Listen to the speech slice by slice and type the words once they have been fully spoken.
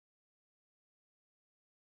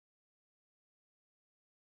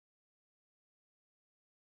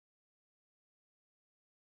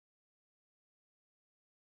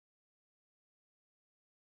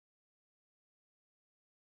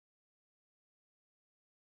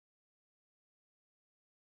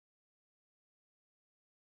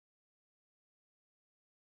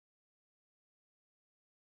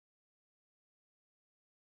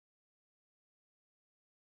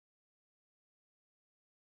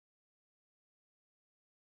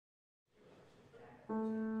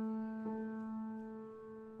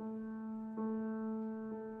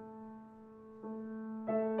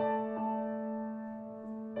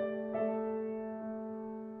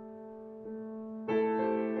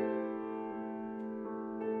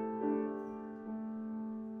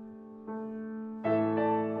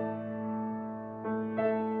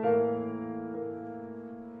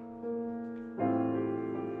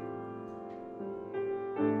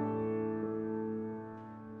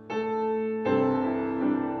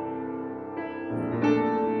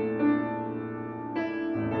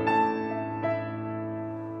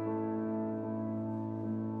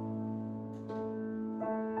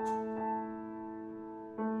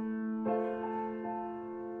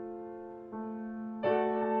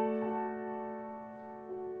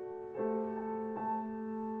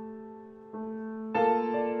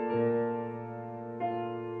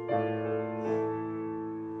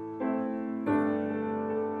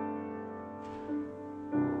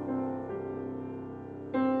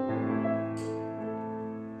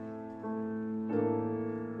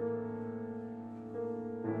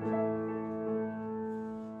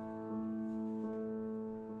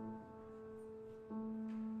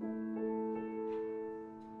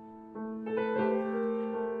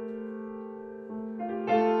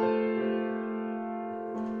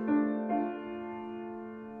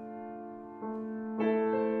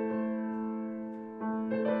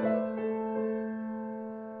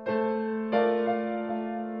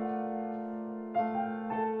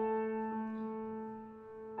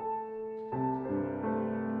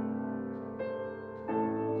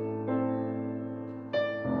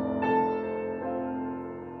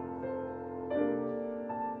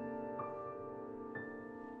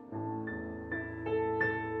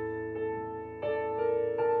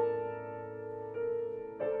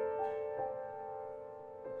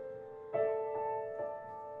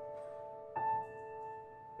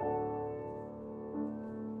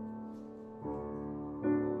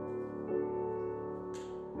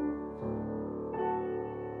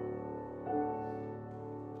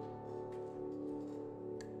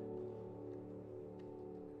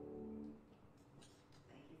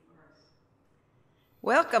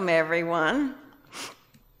Welcome, everyone,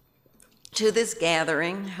 to this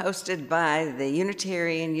gathering hosted by the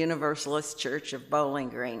Unitarian Universalist Church of Bowling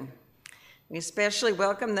Green. We especially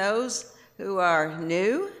welcome those who are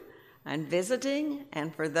new and visiting,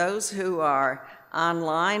 and for those who are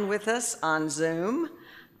online with us on Zoom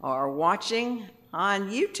or watching on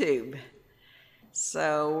YouTube.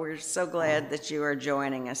 So we're so glad that you are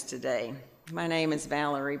joining us today. My name is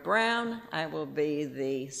Valerie Brown. I will be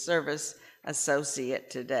the service associate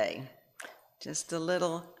today. Just a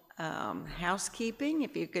little housekeeping.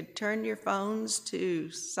 If you could turn your phones to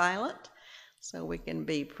silent so we can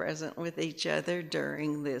be present with each other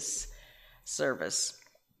during this service.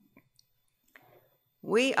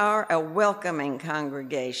 We are a welcoming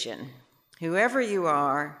congregation. Whoever you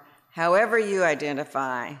are, however you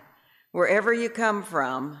identify, wherever you come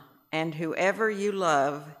from, and whoever you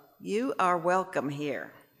love, you are welcome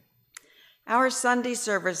here. Our Sunday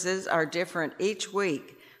services are different each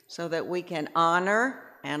week so that we can honor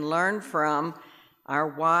and learn from our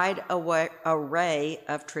wide array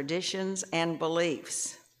of traditions and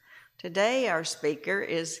beliefs. Today, our speaker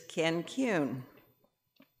is Kuehn,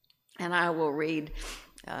 and I will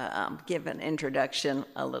give an introduction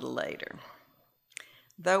a little later.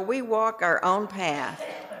 Though we walk our own path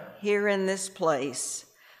here in this place,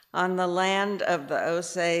 on the land of the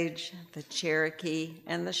Osage, the Cherokee,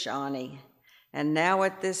 and the Shawnee, and now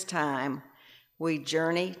at this time, we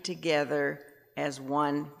journey together as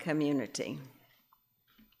one community.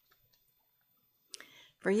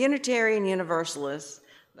 For Unitarian Universalists,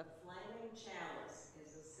 the flaming chalice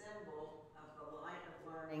is a symbol of the light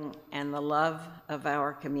of learning and the love of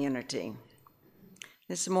our community.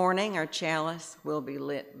 This morning, our chalice will be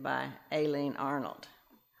lit by Aileen Arnold.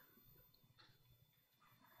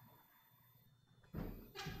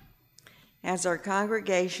 As our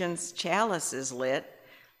congregation's chalice is lit,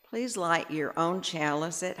 please light your own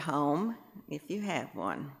chalice at home, if you have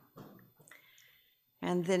one.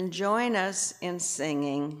 And then join us in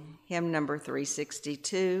singing hymn number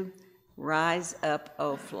 362, Rise Up,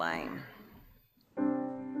 O Flame.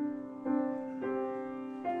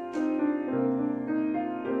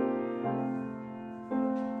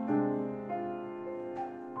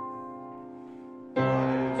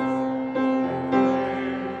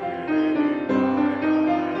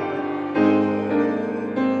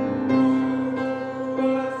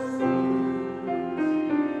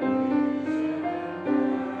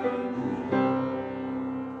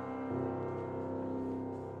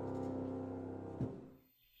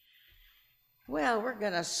 Well, we're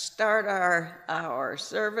going to start our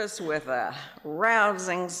service with a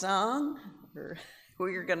rousing song.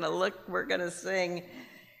 We're going to sing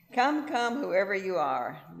Come, Come, Whoever You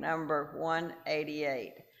Are, number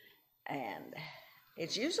 188. And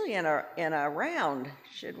it's usually in a round.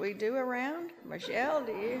 Should we do a round? Michelle,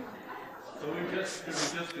 do you? So should we just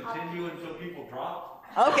continue until people drop?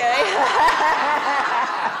 Okay.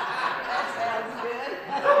 That sounds good.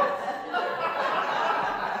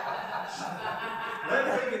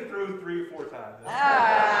 Let's take it through 3 or 4 times. All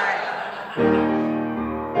right.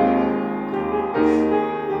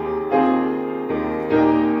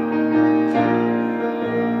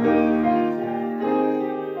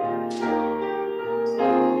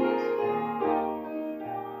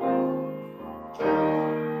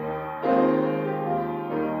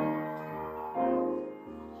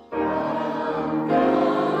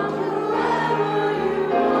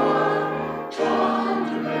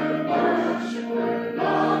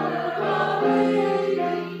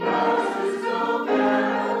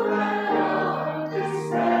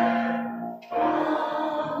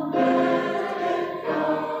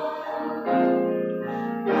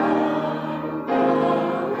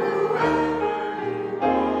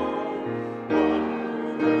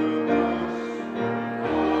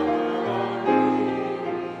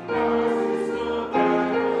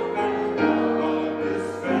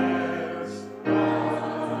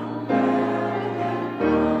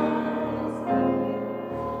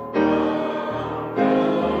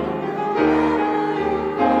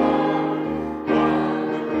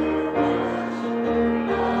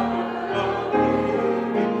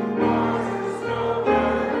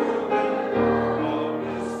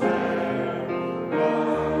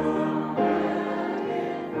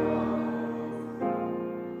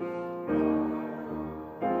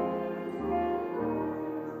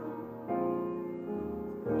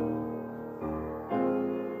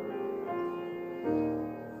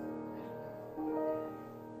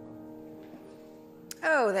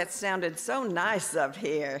 Oh, that sounded so nice up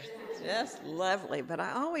here. Just lovely. But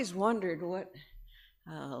I always wondered what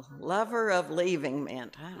lover of leaving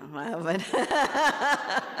meant. I don't know, but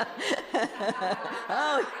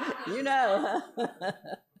oh, you know. I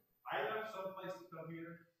have someplace to come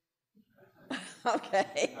here.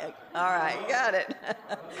 Okay. All right. Got it.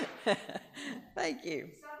 Thank you.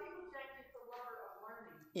 Some people take it the lover of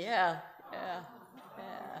learning. Yeah.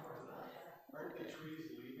 Aren't the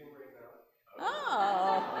trees leaving right now?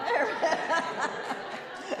 Oh, there.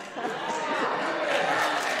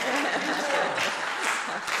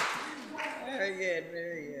 Very good,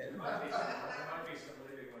 very good. There might be some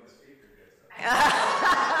leaving when the speaker gets there.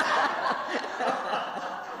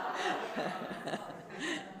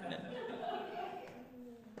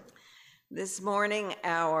 This morning,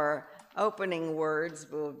 our opening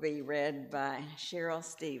words will be read by Cheryl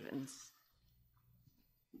Stevens.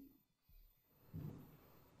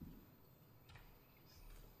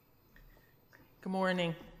 Good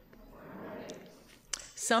morning.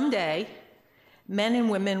 Someday, men and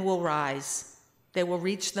women will rise. They will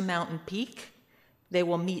reach the mountain peak. They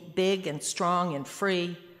will meet big and strong and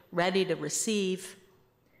free, ready to receive,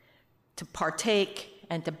 to partake,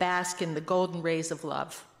 and to bask in the golden rays of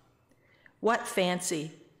love. What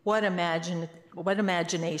fancy, what imagination,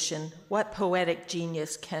 what poetic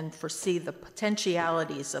genius can foresee the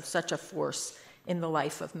potentialities of such a force in the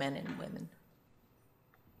life of men and women?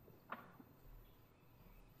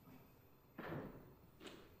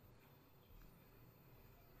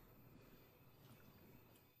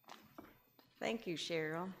 Thank you,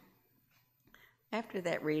 Cheryl. After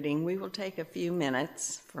that reading, we will take a few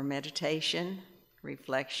minutes for meditation,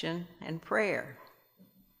 reflection, and prayer.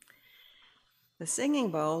 The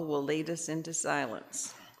singing bowl will lead us into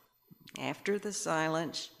silence. After the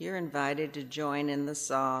silence, you're invited to join in the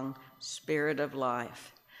song, Spirit of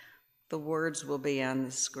Life. The words will be on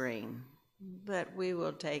the screen, but we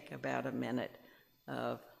will take about a minute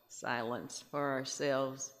of silence for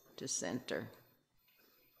ourselves to center.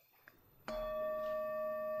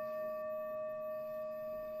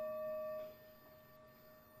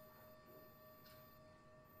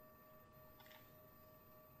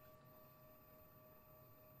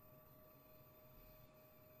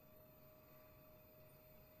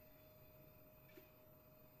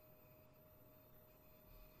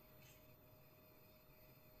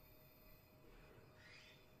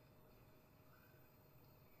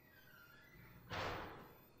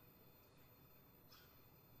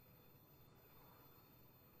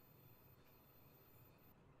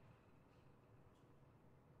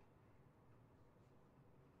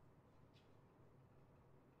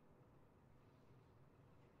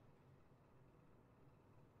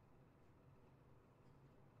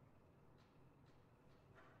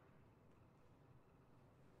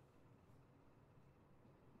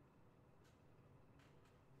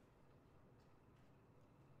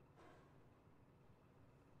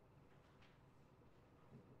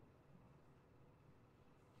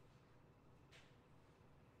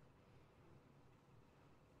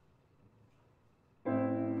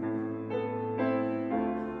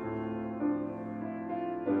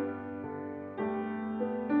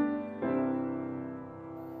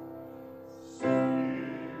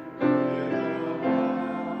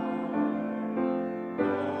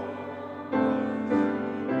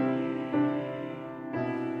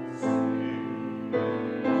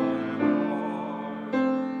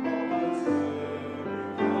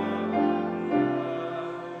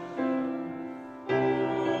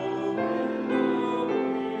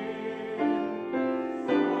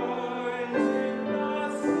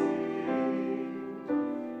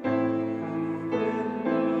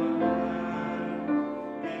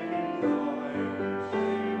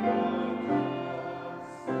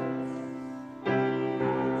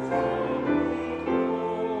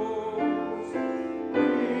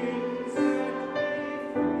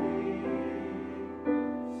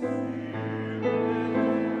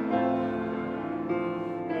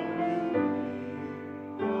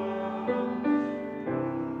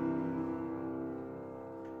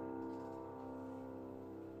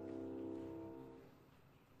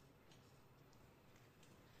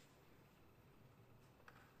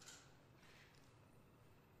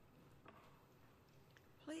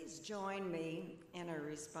 please join me in a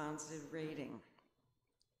responsive reading.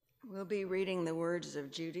 We'll be reading the words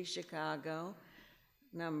of Judy Chicago,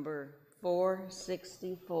 number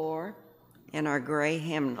 464, in our gray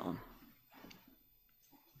hymnal.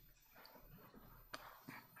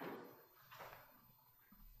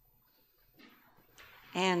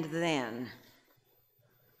 And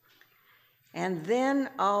then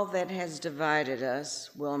all that has divided us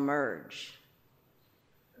will merge.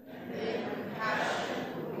 And then compassion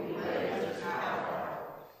will be laid to power.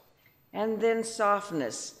 And then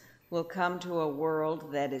softness will come to a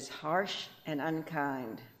world that is harsh and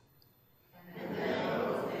unkind. And then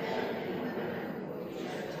both men and women will be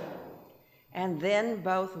gentle. And then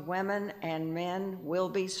both women and men will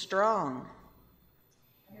be strong.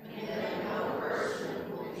 And then no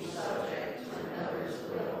person will be subject to another's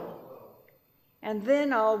will. And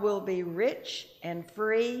then all will be rich and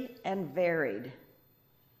free and varied.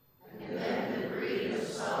 And then the greed of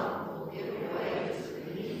some will give way to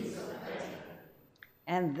the needs of many.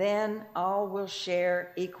 And then all will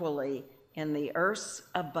share equally in the earth's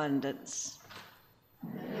abundance.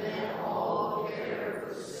 And then all will care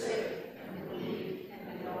for the sick and the weak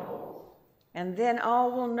and the old. And then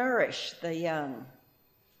all will nourish the young.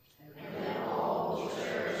 And then all will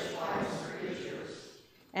cherish life's creatures.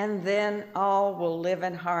 And then all will live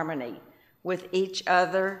in harmony with each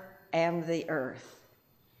other and the earth.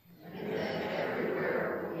 And then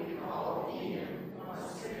everywhere will be called Eden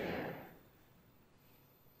once again.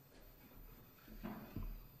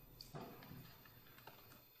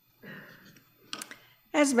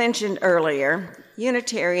 As mentioned earlier,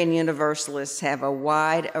 Unitarian Universalists have a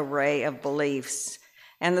wide array of beliefs,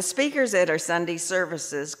 and the speakers at our Sunday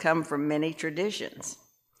services come from many traditions.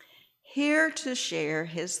 Here to share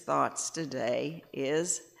his thoughts today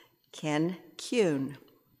is Kuehn.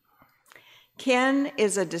 Kuehn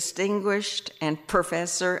is a distinguished and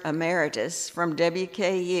professor emeritus from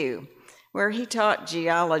WKU, where he taught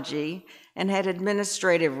geology and had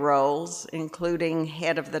administrative roles, including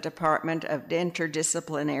head of the Department of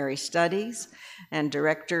Interdisciplinary Studies and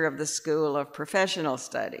director of the School of Professional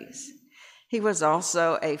Studies. He was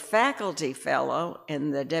also a faculty fellow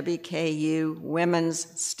in the WKU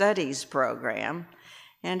Women's Studies program,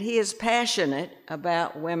 and he is passionate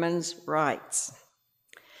about women's rights.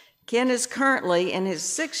 Kuehn is currently in his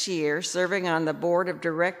 6th year serving on the board of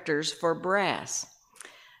directors for BRASS,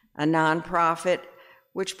 a nonprofit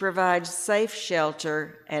which provides safe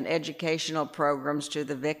shelter and educational programs to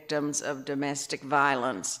the victims of domestic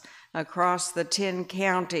violence across the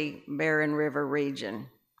 10-county Barren River region.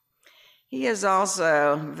 He is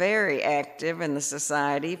also very active in the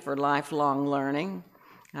Society for Lifelong Learning,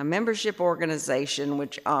 a membership organization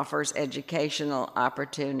which offers educational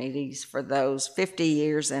opportunities for those 50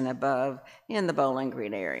 years and above in the Bowling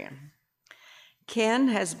Green area. Kuehn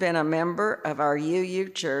has been a member of our UU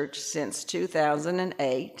Church since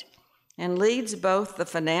 2008 and leads both the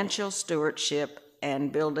financial stewardship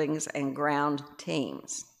and buildings and ground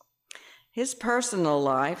teams. His personal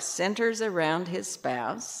life centers around his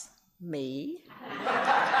spouse, me,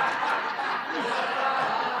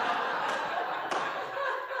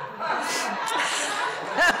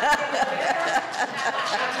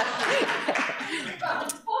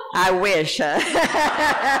 I wish, huh?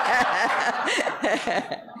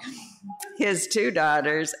 His 2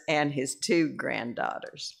 daughters and his 2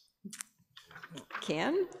 granddaughters.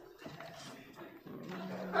 Kuehn?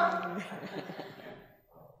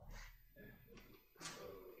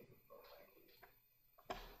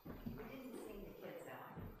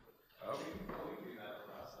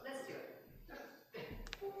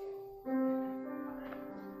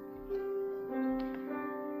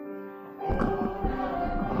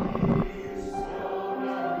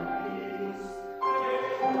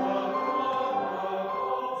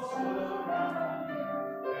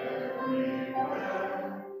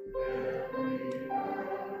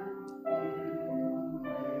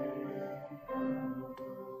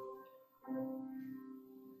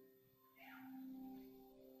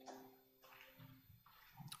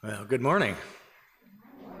 Well, good morning.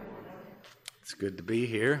 It's good to be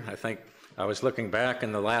here. I think I was looking back,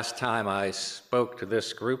 and the last time I spoke to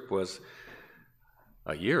this group was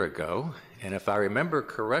a year ago, and if I remember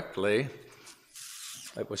correctly,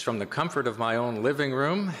 it was from the comfort of my own living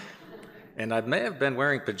room, and I may have been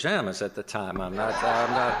wearing pajamas at the time. I'm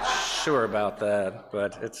not sure about that,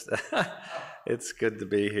 but it's good to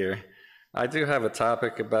be here. I do have a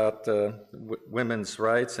topic about women's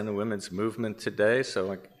rights and the women's movement today,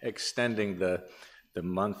 so extending the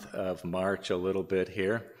month of March a little bit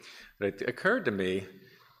here. But it occurred to me,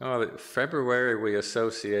 that February we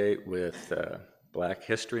associate with Black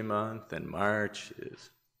History Month, and March is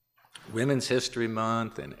Women's History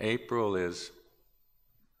Month, and April is,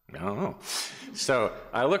 I don't know. So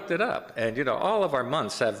I looked it up, and you know, all of our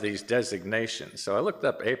months have these designations. So I looked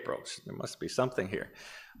up April. There must be something here.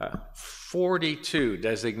 42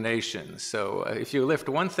 designations. So if you lift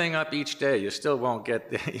one thing up each day, you still won't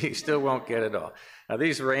get it all. Now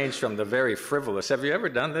these range from the very frivolous. Have you ever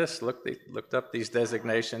done this? Looked up these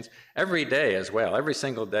designations every day as well. Every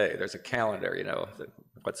single day, there's a calendar. You know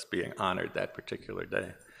what's being honored that particular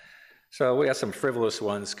day. So we got some frivolous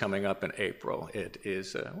ones coming up in April. It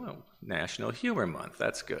is National Humor Month.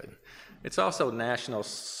 That's good. It's also National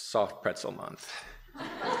Soft Pretzel Month.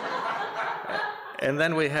 And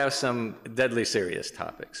then we have some deadly serious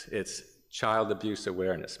topics. It's Child Abuse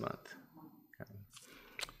Awareness Month.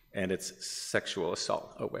 And it's Sexual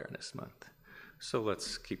Assault Awareness Month. So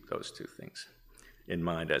let's keep those two things in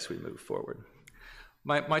mind as we move forward.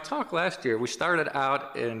 My talk last year, we started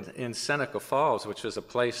out in Seneca Falls, which is a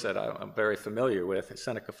place that I'm very familiar with,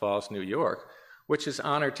 Seneca Falls, New York, which is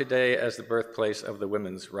honored today as the birthplace of the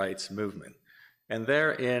women's rights movement. And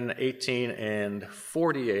there in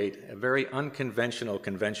 1848, a very unconventional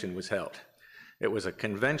convention was held. It was a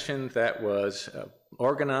convention that was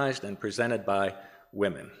organized and presented by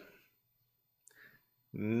women.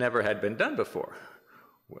 Never had been done before.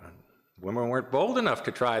 Women weren't bold enough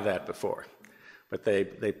to try that before, but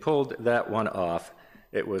they pulled that one off.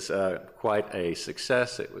 It was quite a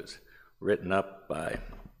success. It was written up by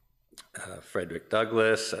Frederick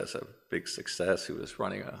Douglass as a big success, who was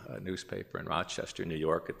running a newspaper in Rochester, New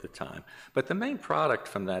York at the time. But the main product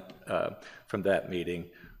from that meeting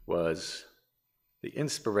was the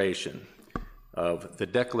inspiration of the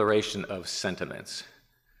Declaration of Sentiments.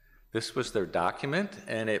 This was their document,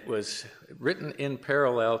 and it was written in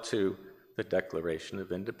parallel to the Declaration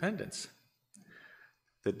of Independence.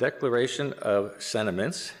 The Declaration of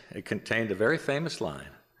Sentiments, it contained a very famous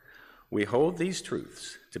line: "We hold these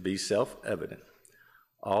truths to be self-evident.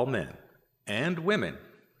 All men and women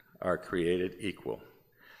are created equal."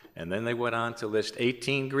 And then they went on to list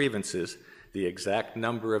 18 grievances, the exact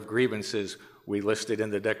number of grievances we listed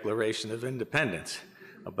in the Declaration of Independence,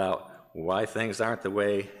 about why things aren't the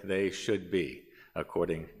way they should be,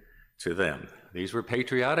 according to them. These were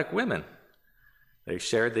patriotic women. They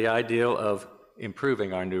shared the ideal of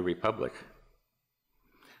improving our new republic.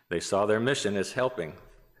 They saw their mission as helping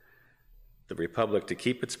the republic to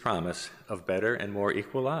keep its promise of better and more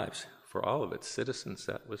equal lives for all of its citizens.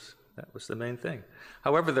 That was the main thing.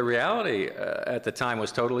 However, the reality at the time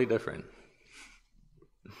was totally different.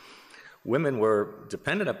 Women were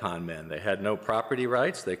dependent upon men. They had no property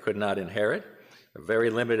rights. They could not inherit.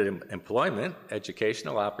 Very limited employment.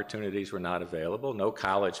 Educational opportunities were not available. No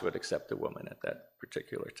college would accept a woman at that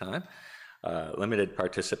particular time. Limited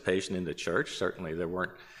participation in the church. Certainly there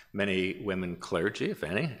weren't many women clergy, if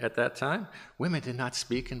any, at that time. Women did not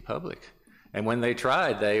speak in public. And when they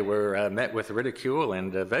tried, they were met with ridicule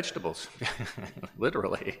and vegetables.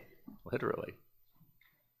 Literally.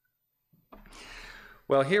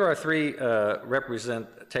 Well, here are three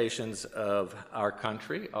representations of our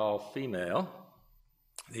country, all female.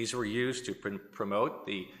 These were used to promote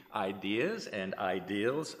the ideas and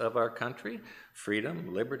ideals of our country: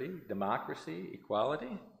 freedom, liberty, democracy,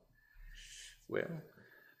 equality. Well,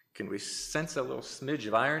 can we sense a little smidge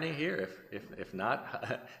of irony here, if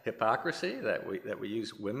not hypocrisy, that we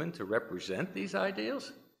use women to represent these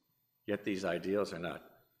ideals, yet these ideals are not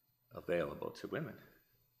available to women?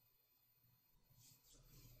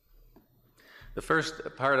 The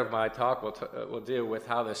first part of my talk will deal with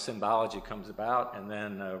how this symbology comes about, and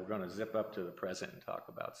then we're going to zip up to the present and talk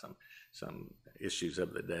about some issues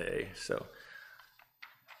of the day. So,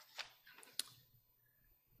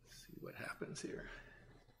 let's see what happens here.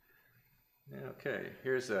 Okay,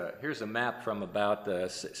 here's a map from about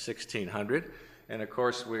 1600, and of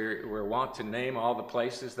course we're wont to name all the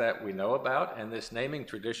places that we know about, and this naming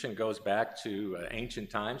tradition goes back to ancient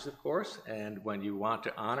times, of course. And when you want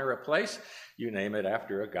to honor a place, you name it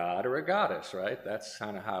after a god or a goddess, right? That's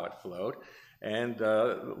kind of how it flowed. And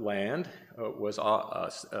land was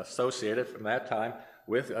associated from that time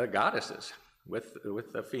with goddesses, with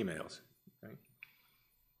the females. Okay?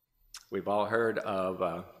 We've all heard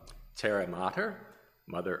of Terra Mater,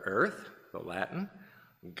 Mother Earth, the Latin;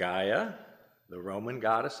 Gaia, the Roman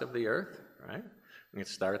goddess of the earth, right? We can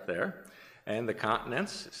start there. And the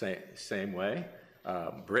continents, same way.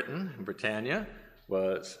 Britannia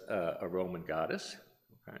was a Roman goddess.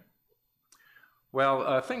 Okay.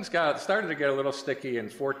 Well, things started to get a little sticky in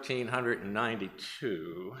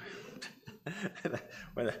 1492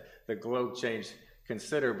 when the globe changed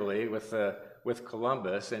considerably with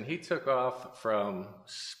Columbus, and he took off from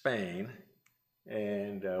Spain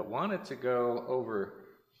and wanted to go over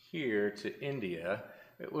here to India.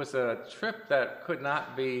 It was a trip that could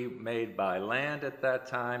not be made by land at that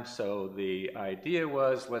time, so the idea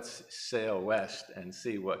was, let's sail west and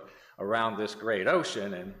see what around this great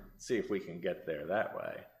ocean and see if we can get there that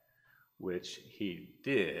way, which he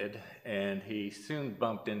did, and he soon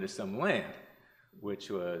bumped into some land,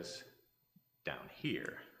 which was down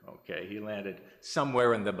here. Okay, he landed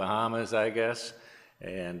somewhere in the Bahamas, I guess,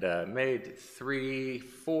 and made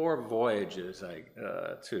 3-4 voyages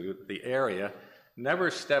to the area.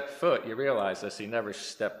 Never stepped foot, you realize this, he never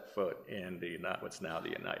stepped foot in what's now the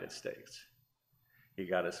United States. He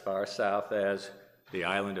got as far south as the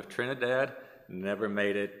island of Trinidad, never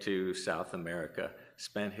made it to South America,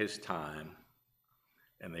 spent his time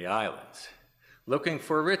in the islands, looking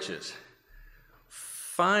for riches,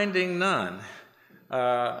 finding none,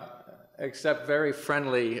 except very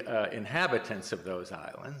friendly inhabitants of those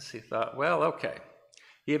islands. He thought, well, okay.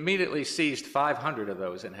 He immediately seized 500 of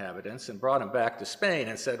those inhabitants and brought them back to Spain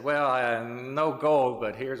and said, well, no gold,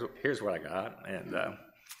 but here's what I got. And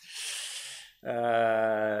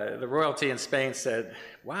the royalty in Spain said,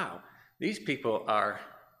 wow, these people are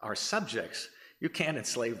subjects. You can't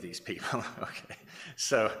enslave these people. Okay.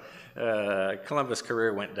 So Columbus'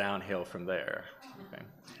 career went downhill from there. Okay.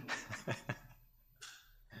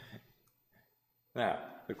 Now,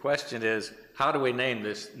 the question is, how do we name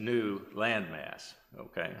this new landmass?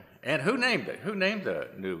 Okay, and who named it? Who named the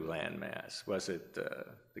new landmass? Was it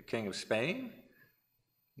the King of Spain?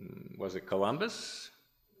 Was it Columbus?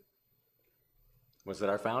 Was it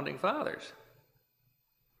our founding fathers?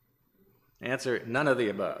 Answer, none of the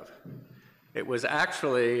above. It was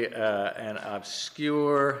actually an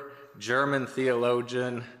obscure German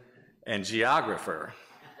theologian and geographer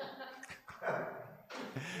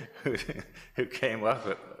who came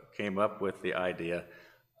up with the idea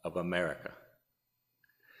of America.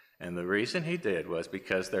 And the reason he did was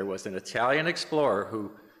because there was an Italian explorer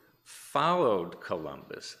who followed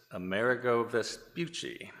Columbus, Amerigo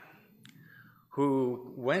Vespucci,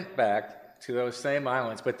 who went back to those same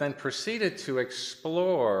islands, but then proceeded to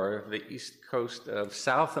explore the east coast of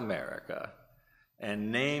South America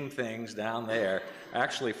and name things down there,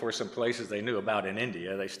 actually for some places they knew about in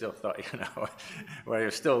India. They still thought, well, they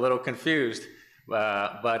were still a little confused.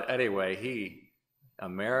 But anyway,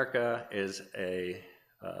 America is a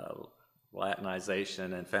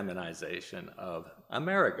Latinization and feminization of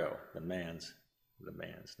Amerigo, the man's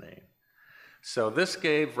name. So this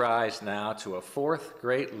gave rise now to a fourth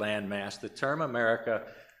great landmass. The term America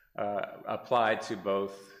applied to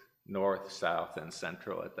both North, South, and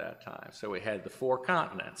Central at that time. So we had the 4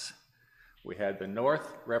 continents. We had the North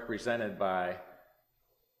represented by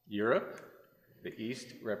Europe, the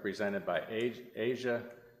East represented by Asia,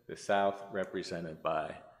 the South represented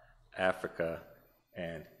by Africa,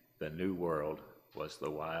 and the New World was the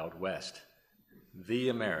Wild West, the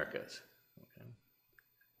Americas. Okay.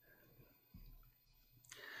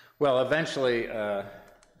 Well, eventually,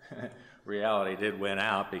 reality did win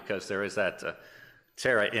out because there is that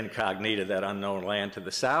terra incognita, that unknown land to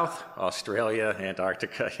the south, Australia,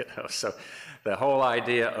 Antarctica, So the whole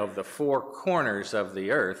idea of the 4 corners of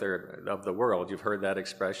the earth, or of the world, you've heard that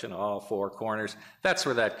expression, all 4 corners, that's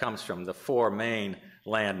where that comes from, the 4 main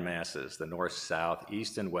land masses, the north, south,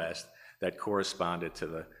 east, and west, that corresponded to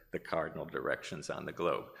the cardinal directions on the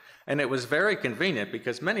globe. And it was very convenient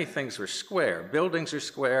because many things were square. Buildings are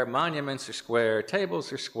square, monuments are square,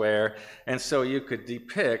 tables are square, and so you could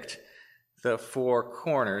depict the 4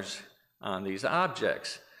 corners on these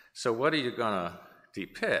objects. So what are you going to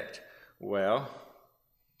depict? Well,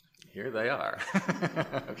 here they are.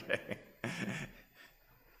 Okay.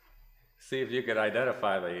 See if you could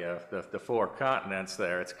identify the 4 continents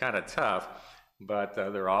there. It's kind of tough, but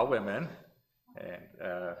they're all women.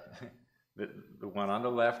 And the one on the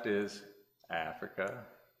left is Africa,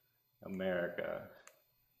 America,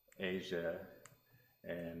 Asia,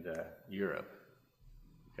 and Europe.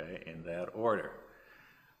 Okay, in that order.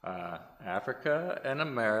 Africa and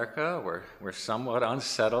America were somewhat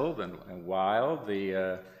unsettled and wild.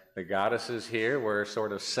 The goddesses here were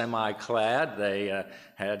sort of semi-clad. They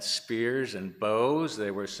had spears and bows.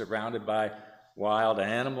 They were surrounded by wild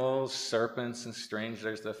animals, serpents, and strange.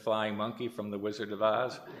 There's the flying monkey from The Wizard of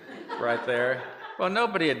Oz right there. Well,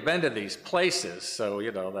 nobody had been to these places, so,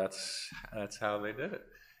 that's how they did it.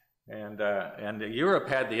 And Europe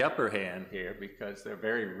had the upper hand here because they're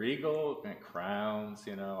very regal, and crowns,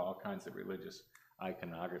 all kinds of religious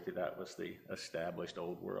iconography. That was the established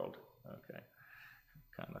old world, okay,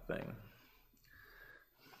 kind of thing.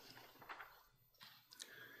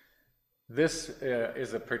 This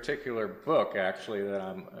is a particular book, actually, that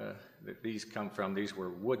I'm these come from, these were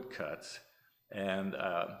woodcuts. And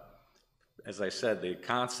as I said, the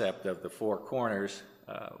concept of the four corners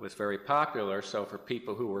was very popular, so for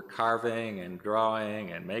people who were carving and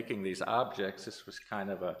drawing and making these objects, this was kind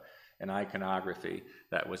of an iconography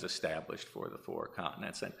that was established for the four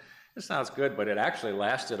continents. And it sounds good, but it actually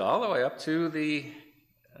lasted all the way up to the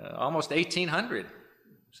almost 1800.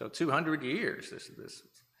 So 200 years this was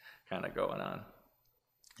kind of going on.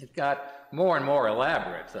 It got more and more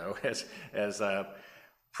elaborate, though, as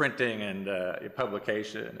printing and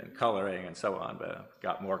publication and coloring and so on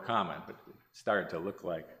got more common, but it started to look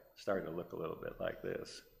a little bit like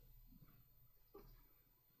this.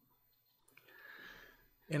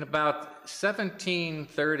 In about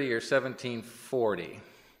 1730 or 1740,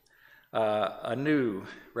 a new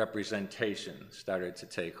representation started to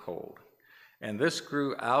take hold. And this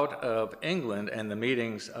grew out of England and the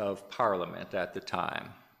meetings of Parliament at the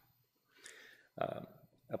time.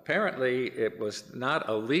 Apparently, it was not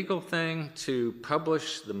a legal thing to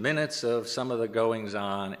publish the minutes of some of the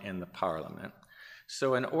goings-on in the Parliament.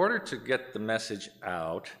 So in order to get the message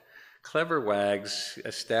out, clever wags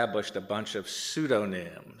established a bunch of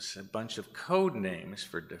pseudonyms, a bunch of code names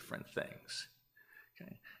for different things.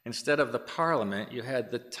 Okay. Instead of the Parliament, you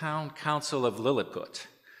had the Town Council of Lilliput.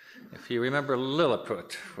 If you remember,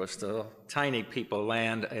 Lilliput was the tiny people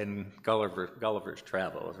land in Gulliver's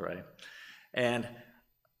Travels, right? And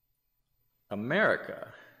America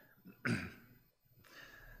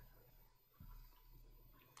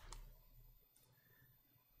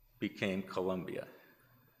became Columbia.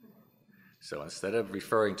 So instead of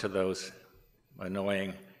referring to those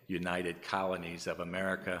annoying United Colonies of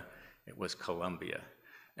America, it was Columbia.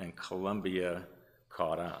 And Columbia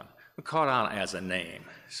caught on. It caught on as a name,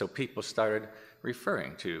 so people started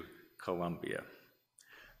referring to Columbia.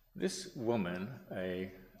 This woman,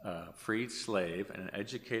 a freed slave and an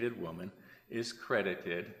educated woman, is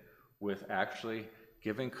credited with actually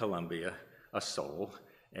giving Columbia a soul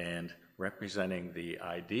and representing the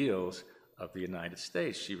ideals of the United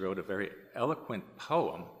States. She wrote a very eloquent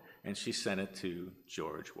poem, and she sent it to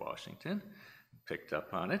George Washington, picked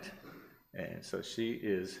up on it, and so she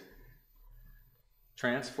is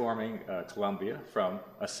transforming Columbia from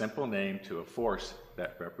a simple name to a force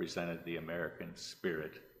that represented the American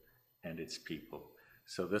spirit and its people.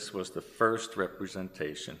 So this was the first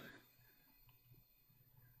representation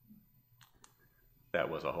that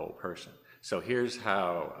was a whole person. So here's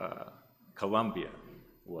how Columbia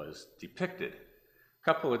was depicted. A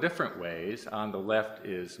couple of different ways. On the left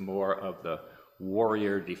is more of the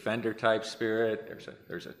warrior defender type spirit.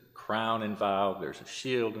 There's a crown involved, there's a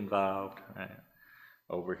shield involved. Right?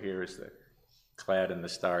 Over here is the clad in the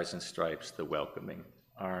stars and stripes, the welcoming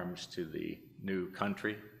arms to the new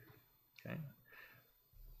country. Okay.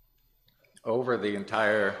 Over the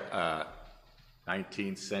entire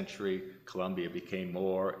 19th century, Columbia became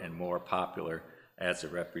more and more popular as a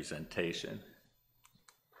representation.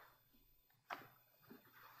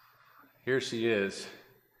 Here she is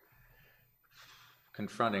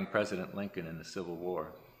confronting President Lincoln in the Civil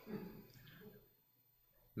War.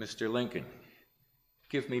 Mr. Lincoln,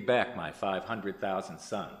 give me back my 500,000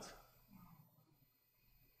 sons.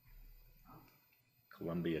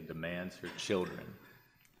 Columbia demands her children.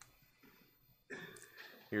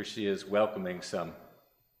 Here she is welcoming some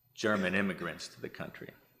German immigrants to the country.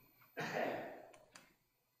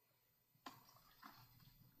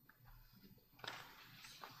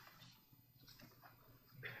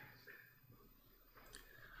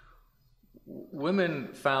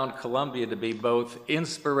 Women found Columbia to be both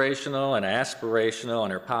inspirational and aspirational,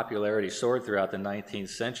 and her popularity soared throughout the 19th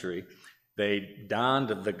century. They donned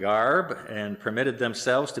the garb and permitted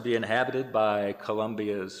themselves to be inhabited by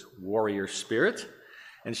Columbia's warrior spirit.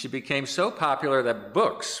 And she became so popular that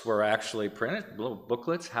books were actually printed, little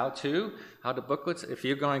booklets, how-to booklets. If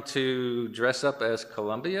you're going to dress up as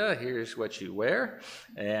Columbia, here's what you wear,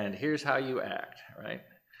 and here's how you act, right?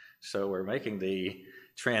 So we're making the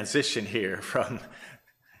transition here from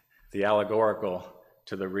the allegorical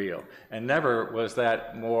to the real. And never was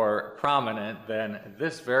that more prominent than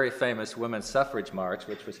this very famous women's suffrage march,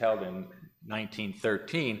 which was held in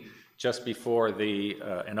 1913, just before the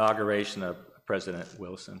inauguration of President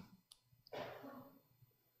Wilson.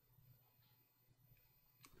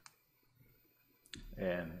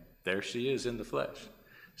 And there she is in the flesh.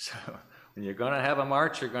 So when you're going to have a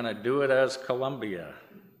march, you're going to do it as Columbia.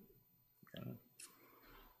 Okay.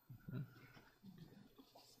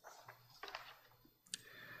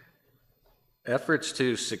 Efforts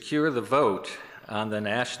to secure the vote on the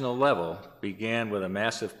national level began with a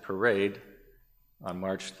massive parade on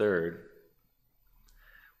March 3rd,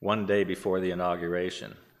 one day before the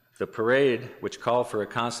inauguration. The parade, which called for a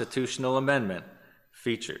constitutional amendment,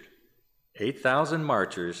 featured 8,000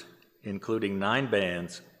 marchers, including 9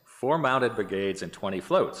 bands, 4 mounted brigades, and 20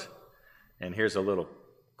 floats. And here's a little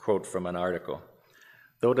quote from an article.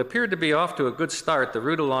 Though it appeared to be off to a good start, the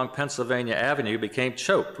route along Pennsylvania Avenue became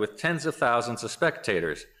choked with tens of thousands of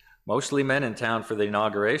spectators, mostly men in town for the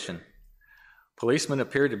inauguration. Policemen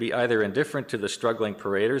appeared to be either indifferent to the struggling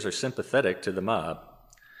paraders or sympathetic to the mob.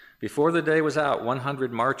 Before the day was out,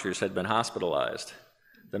 100 marchers had been hospitalized.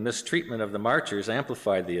 The mistreatment of the marchers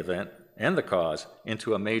amplified the event and the cause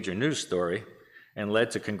into a major news story and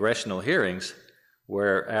led to congressional hearings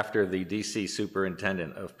where after the D.C.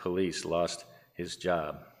 superintendent of police lost his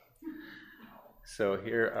job. So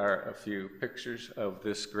here are a few pictures of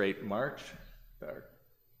this great march, our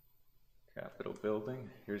Capitol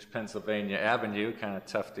building. Here's Pennsylvania Avenue, kind of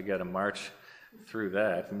tough to get a march through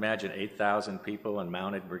that. Imagine 8,000 people and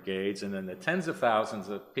mounted brigades, and then the tens of thousands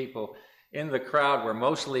of people in the crowd were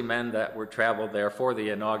mostly men that were traveled there for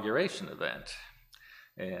the inauguration event.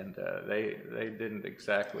 And they didn't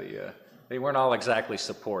exactly, they weren't all exactly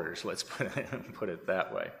supporters, let's put it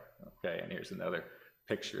that way. Okay, and here's another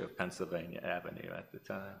picture of Pennsylvania Avenue at the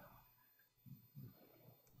time.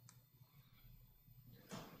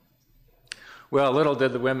 Well, little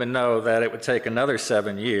did the women know that it would take another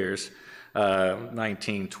 7 years,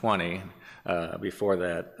 1920, before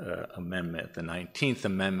that amendment, the 19th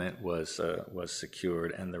Amendment, was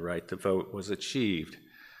secured and the right to vote was achieved.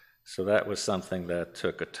 So that was something that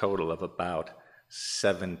took a total of about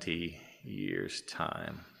 70 years'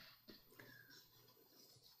 time.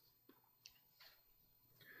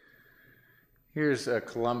 Here's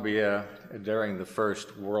Columbia during the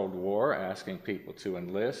First World War, asking people to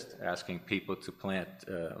enlist, asking people to plant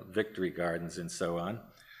victory gardens and so on.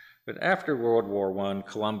 But after World War I,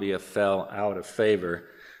 Columbia fell out of favor.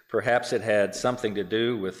 Perhaps it had something to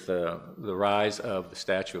do with the rise of the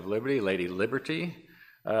Statue of Liberty, Lady Liberty,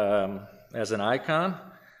 as an icon.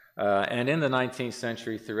 And in the 19th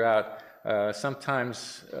century throughout,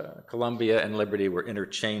 sometimes Columbia and Liberty were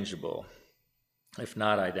interchangeable, if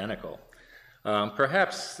not identical.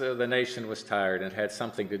 Perhaps the nation was tired and had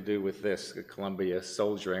something to do with this, Columbia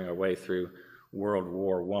soldiering her way through World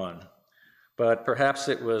War I. But perhaps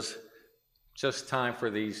it was just time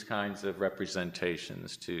for these kinds of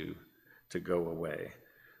representations to go away.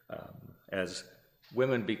 As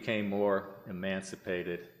women became more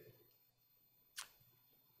emancipated.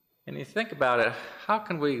 And you think about it, how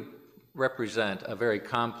can we represent a very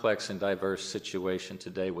complex and diverse situation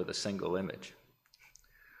today with a single image?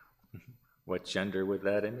 What gender would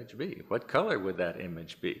that image be? What color would that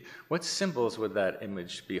image be? What symbols would that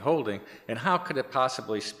image be holding? And how could it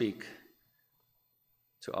possibly speak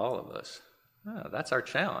to all of us? Oh, that's our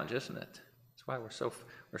challenge, isn't it? That's why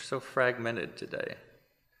we're so fragmented today.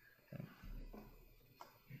 Okay.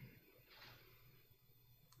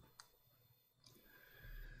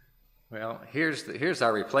 Well, here's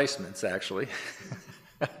our replacements, actually.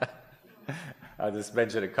 I'll just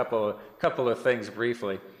mention a couple of things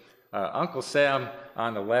briefly. Uncle Sam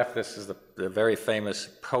on the left, this is the very famous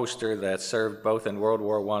poster that served both in World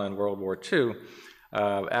War I and World War II,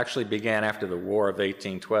 actually began after the War of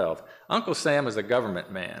 1812. Uncle Sam is a government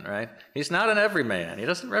man, right? He's not an everyman. He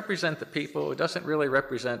doesn't represent the people. He doesn't really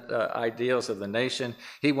represent ideals of the nation.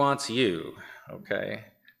 He wants you, okay?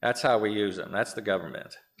 That's how we use him. That's the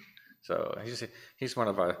government. So he's one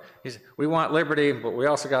of our, we want liberty, but we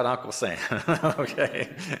also got Uncle Sam, okay?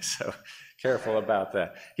 So careful about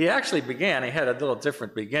that. He actually began, he had a little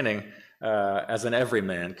different beginning as an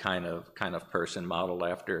everyman kind of person, modeled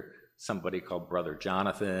after somebody called Brother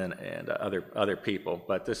Jonathan and other people,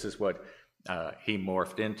 but this is what he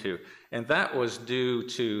morphed into. And that was due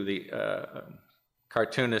to the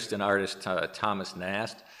cartoonist and artist Thomas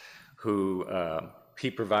Nast, who he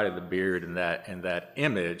provided the beard and that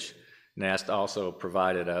image. Nast also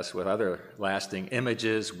provided us with other lasting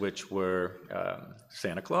images, which were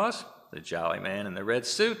Santa Claus, the jolly man in the red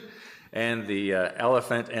suit, and the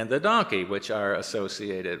elephant and the donkey, which are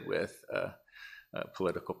associated with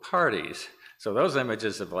political parties. So those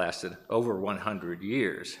images have lasted over 100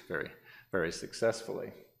 years, very, very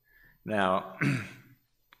successfully. Now,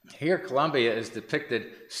 here Columbia is depicted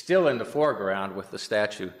still in the foreground with the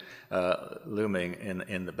statue looming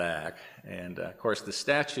in the back. And of course, the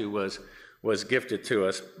statue was gifted to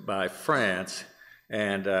us by France.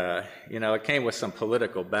 And, it came with some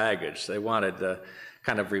political baggage. They wanted to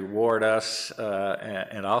kind of reward us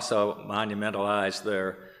and also monumentalize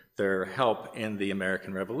their help in the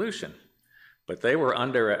American Revolution. But they were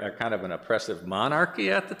under a kind of an oppressive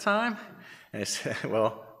monarchy at the time. And they said,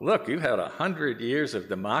 well, look, you had 100 years of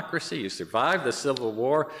democracy, you survived the Civil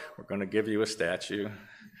War, we're going to give you a statue.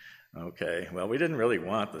 Okay, well, we didn't really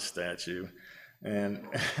want the statue. And,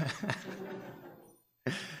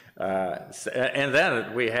 and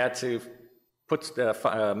then we had to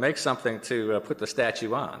make something to put the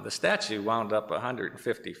statue on. The statue wound up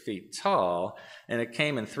 150 feet tall, and it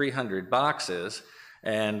came in 300 boxes.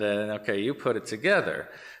 And, okay, you put it together.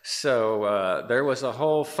 So there was a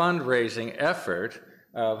whole fundraising effort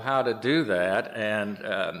of how to do that, and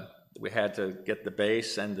we had to get the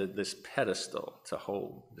base and this pedestal to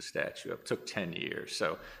hold the statue up. It took 10 years.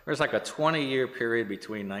 So there's like a 20-year period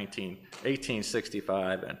between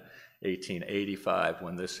 1865 and 1885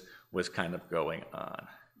 when this was kind of going on.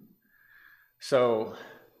 So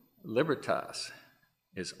Libertas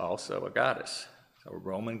is also a goddess, a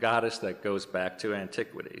Roman goddess that goes back to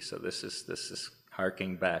antiquity. So this is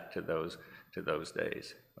harking back to those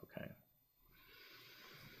days. Okay.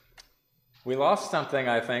 We lost something,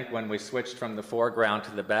 I think, when we switched from the foreground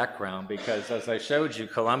to the background, because as I showed you,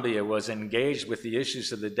 Columbia was engaged with the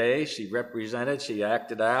issues of the day. She represented, she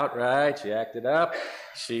acted out, right? She acted up.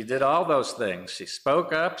 She did all those things. She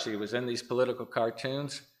spoke up. She was in these political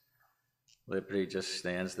cartoons. Liberty just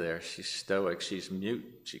stands there. She's stoic. She's mute.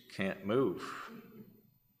 She can't move.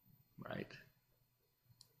 Right?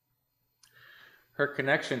 Her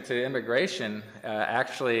connection to immigration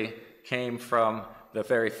actually came from the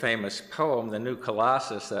very famous poem, The New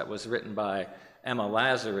Colossus, that was written by Emma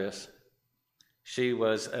Lazarus. She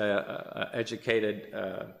was an educated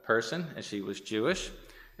person, and she was Jewish,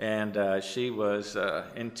 and she was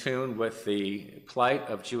in tune with the plight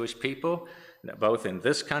of Jewish people, both in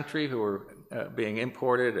this country, who were being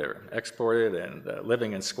imported or exported and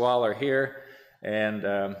living in squalor here,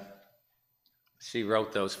 and she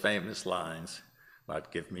wrote those famous lines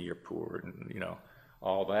about "Give me your poor," and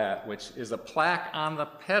all that, which is a plaque on the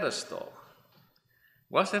pedestal.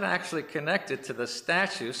 Wasn't actually connected to the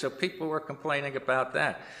statue, so people were complaining about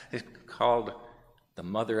that. It's called the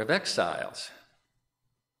Mother of Exiles.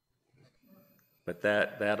 But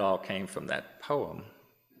that all came from that poem,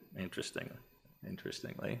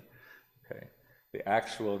 interestingly. Okay. The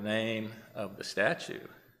actual name of the statue,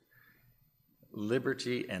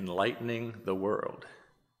 Liberty Enlightening the World.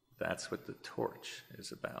 That's what the torch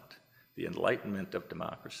is about. The enlightenment of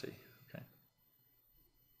democracy. Okay.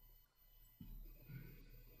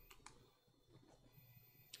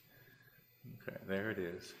 Okay, there it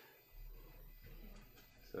is.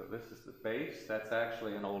 So this is the base. That's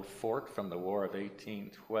actually an old fort from the War of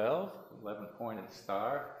 1812, 11-pointed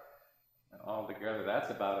star. And altogether,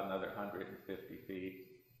 that's about another 150 feet.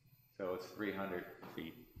 So it's 300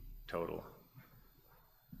 feet total.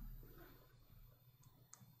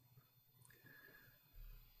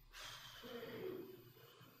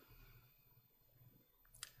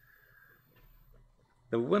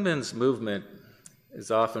 The women's movement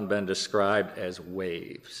has often been described as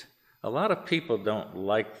waves. A lot of people don't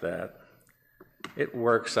like that. It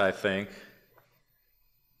works, I think.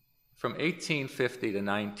 From 1850 to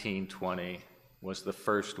 1920 was the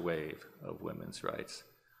first wave of women's rights.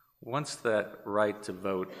 Once that right to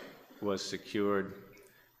vote was secured,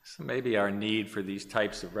 so maybe our need for these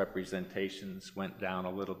types of representations went down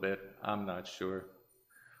a little bit. I'm not sure.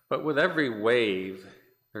 But with every wave,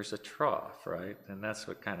 there's a trough, right? And that's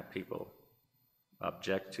what kind of people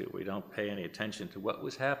object to. We don't pay any attention to what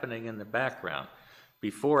was happening in the background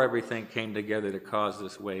before everything came together to cause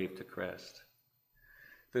this wave to crest.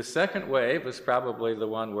 The second wave was probably the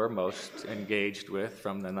one we're most engaged with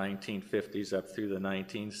from the 1950s up through the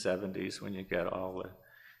 1970s, when you get all the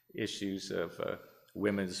issues of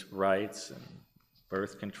women's rights and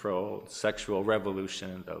birth control, sexual revolution,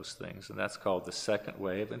 and those things. And that's called the second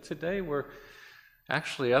wave. And today we're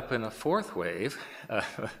actually up in a fourth wave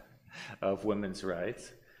of women's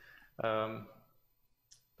rights. But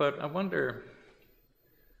I wonder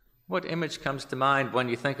what image comes to mind when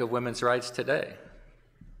you think of women's rights today.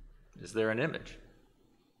 Is there an image?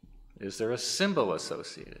 Is there a symbol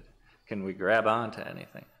associated? Can we grab onto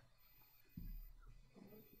anything?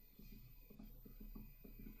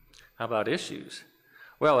 How about issues?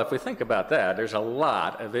 Well, if we think about that, there's a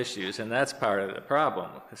lot of issues, and that's part of the problem.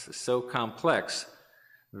 This is so complex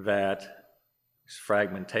that there's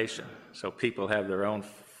fragmentation. So people have their own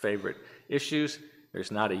favorite issues. There's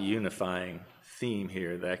not a unifying theme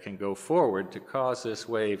here that can go forward to cause this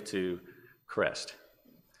wave to crest.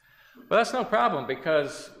 Well, that's no problem,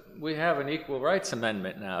 because we have an Equal Rights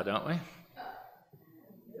Amendment now, don't we?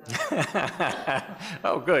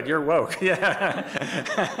 Oh, good, you're woke.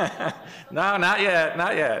 Yeah. No, not yet,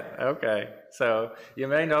 not yet. Okay. So you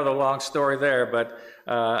may know the long story there, but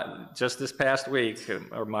just this past week,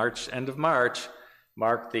 or end of March,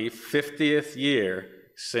 marked the 50th year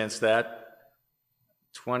since that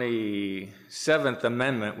 27th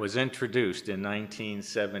Amendment was introduced in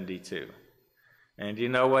 1972. And you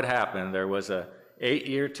know what happened? There was a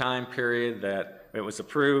 8-year time period that it was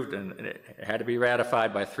approved, and it had to be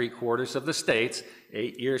ratified by 3/4 of the states.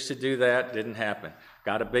 8 years to do that, didn't happen.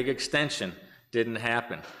 Got a big extension, didn't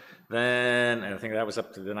happen. Then, and I think that was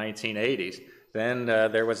up to the 1980s, then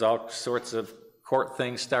there was all sorts of court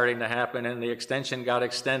things starting to happen, and the extension got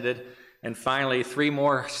extended, and finally 3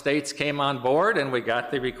 more states came on board, and we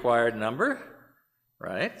got the required number,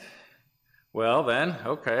 right? Well then,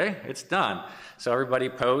 okay, it's done. So everybody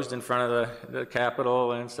posed in front of the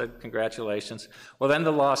Capitol and said, congratulations. Well, then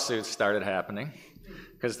the lawsuits started happening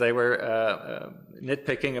because they were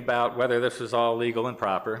nitpicking about whether this was all legal and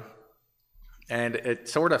proper. And it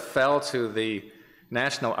sort of fell to the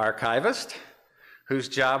National Archivist, whose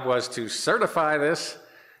job was to certify this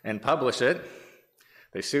and publish it.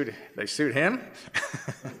 They sued him,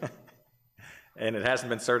 and it hasn't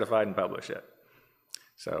been certified and published yet.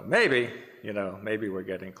 So maybe we're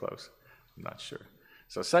getting close. I'm not sure.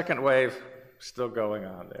 So second wave, still going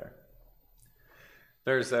on there.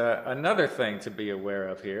 There's another thing to be aware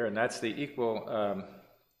of here, and that's the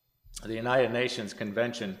United Nations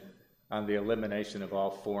Convention on the Elimination of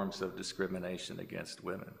All Forms of Discrimination Against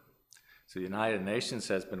Women. So the United Nations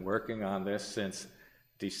has been working on this since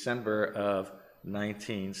December of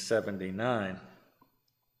 1979.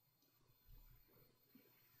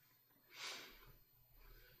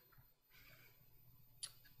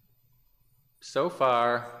 So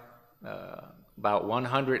far, about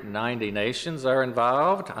 190 nations are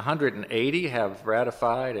involved. 180 have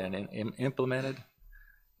ratified and implemented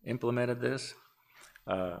this.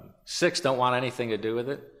 6 don't want anything to do with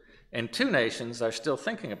it, and 2 nations are still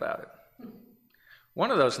thinking about it.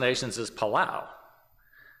 One of those nations is Palau.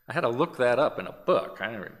 I had to look that up in a book.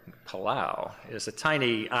 Palau is a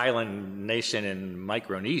tiny island nation in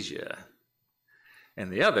Micronesia, and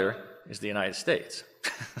the other is the United States.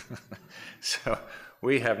 So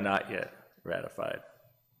we have not yet ratified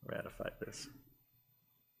this.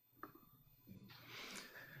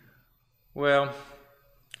 Well,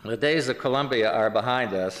 the days of Columbia are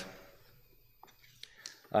behind us.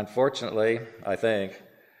 Unfortunately, I think,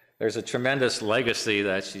 there's a tremendous legacy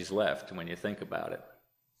that she's left when you think about it.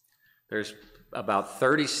 There's about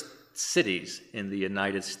 30 cities in the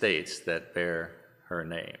United States that bear her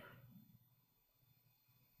name.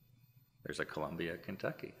 There's a Columbia,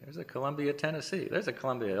 Kentucky. There's a Columbia, Tennessee. There's a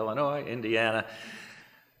Columbia, Illinois, Indiana,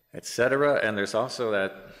 etc. And there's also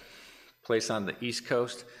that place on the East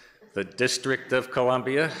Coast, the District of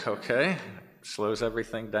Columbia, okay? Slows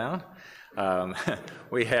everything down.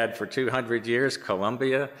 We had for 200 years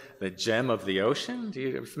Columbia, the gem of the ocean. Are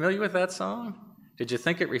you familiar with that song? Did you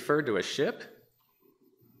think it referred to a ship?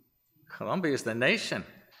 Columbia is the nation.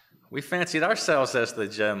 We fancied ourselves as the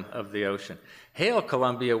gem of the ocean. Hail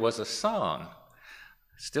Columbia was a song.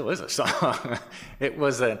 Still is a song. It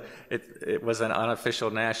was an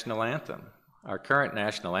unofficial national anthem. Our current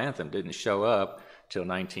national anthem didn't show up till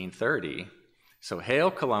 1930. So Hail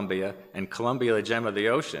Columbia and Columbia, the gem of the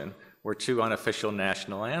ocean, were 2 unofficial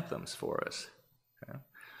national anthems for us. Okay?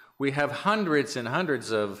 We have hundreds and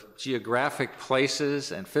hundreds of geographic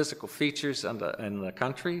places and physical features in the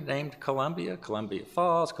country named Columbia: Columbia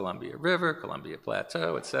Falls, Columbia River, Columbia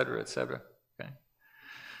Plateau, et cetera, et cetera. Okay.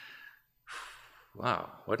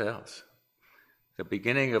 Wow, what else? The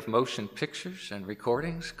beginning of motion pictures and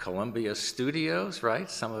recordings, Columbia Studios,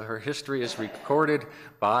 right? Some of her history is recorded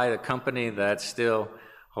by the company that still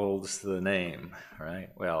holds the name, right?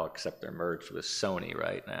 Well, except they're merged with Sony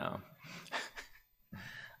right now.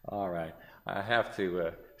 All right, I have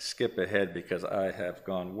to skip ahead because I have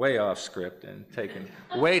gone way off script and taken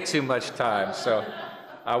way too much time. So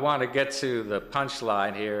I want to get to the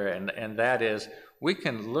punchline here, and that is we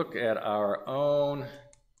can look at our own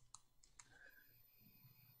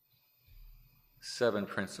 7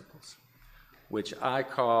 principles, which I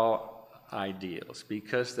call ideals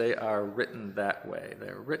because they are written that way.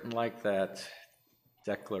 They're written like that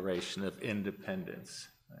Declaration of Independence,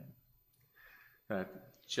 right?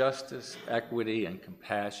 Justice, equity, and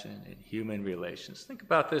compassion in human relations. Think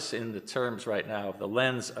about this in the terms right now of the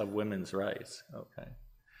lens of women's rights, okay?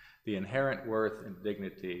 The inherent worth and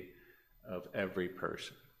dignity of every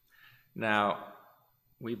person. Now,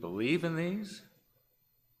 we believe in these,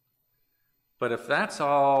 but if that's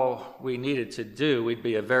all we needed to do, we'd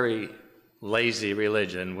be a very lazy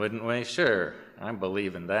religion, wouldn't we? Sure, I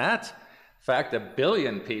believe in that. In fact, 1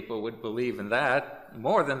 billion people would believe in that,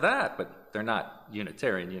 more than that, but they're not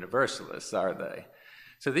Unitarian Universalists, are they?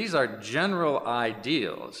 So these are general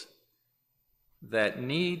ideals that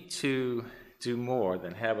need to do more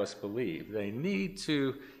than have us believe. They need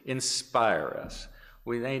to inspire us.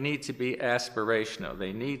 They need to be aspirational.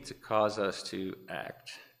 They need to cause us to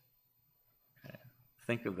act. Okay.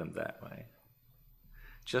 Think of them that way.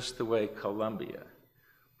 Just the way Columbia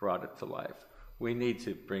brought it to life. We need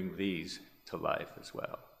to bring these to life as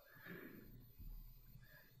well.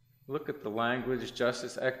 Look at the language: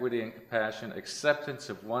 justice, equity, and compassion, acceptance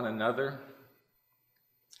of one another,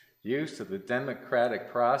 use of the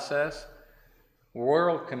democratic process,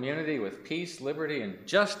 world community with peace, liberty, and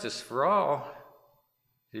justice for all.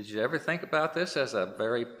 Did you ever think about this as a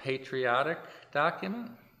very patriotic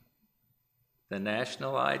document? The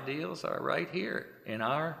national ideals are right here in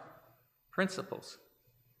our principles.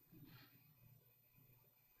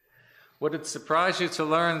 Would it surprise you to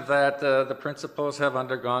learn that the principles have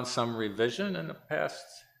undergone some revision in the past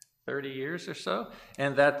 30 years or so,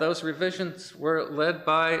 and that those revisions were led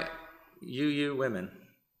by UU women?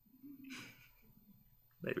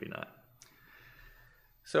 Maybe not.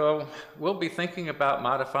 So we'll be thinking about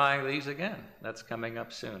modifying these again. That's coming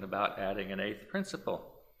up soon, about adding an 8th principle,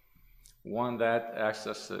 one that asks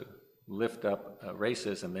us to lift up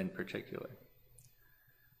racism in particular.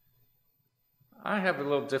 I have a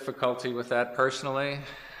little difficulty with that personally.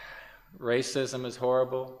 Racism is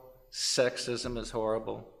horrible. Sexism is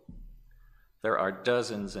horrible. There are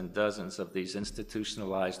dozens and dozens of these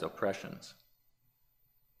institutionalized oppressions,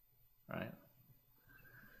 right?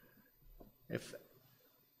 If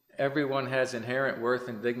everyone has inherent worth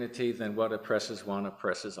and dignity, then what oppresses one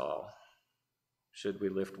oppresses all. Should we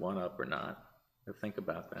lift one up or not? Think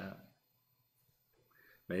about that.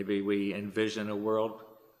 Maybe we envision a world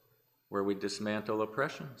where we dismantle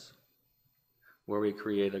oppressions, where we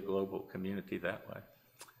create a global community that way.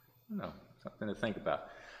 No, something to think about.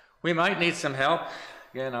 We might need some help.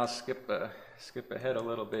 Again, I'll skip ahead a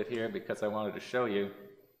little bit here because I wanted to show you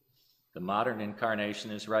the modern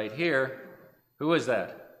incarnation is right here. Who is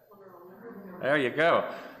that? There you go.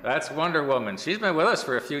 That's Wonder Woman. She's been with us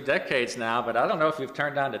for a few decades now, but I don't know if you've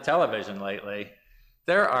turned on the television lately.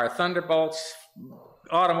 There are thunderbolts,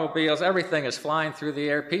 automobiles, everything is flying through the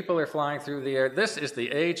air. People are flying through the air. This is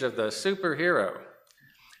the age of the superhero.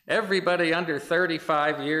 Everybody under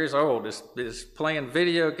 35 years old is playing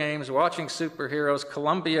video games, watching superheroes.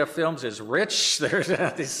 Columbia Films is rich. There's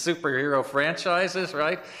these superhero franchises,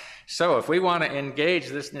 right? So if we want to engage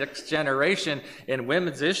this next generation in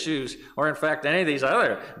women's issues, or in fact any of these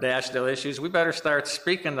other national issues, we better start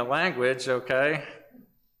speaking the language, okay?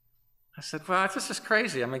 I said, well, this is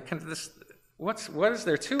crazy. I mean, what is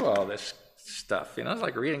there to all this stuff? You know, it's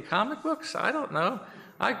like reading comic books. I don't know.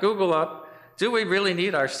 I Google up, do we really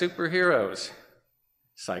need our superheroes?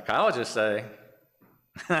 Psychologists say,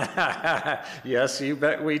 yes, you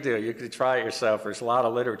bet we do. You can try it yourself. There's a lot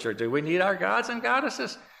of literature. Do we need our gods and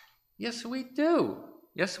goddesses? Yes, we do.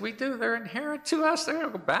 Yes, we do. They're inherent to us. They're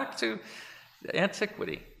going to go back to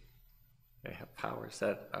antiquity. They have powers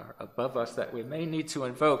that are above us that we may need to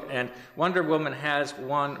invoke. And Wonder Woman has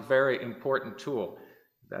one very important tool.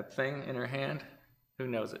 That thing in her hand, who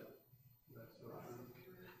knows it?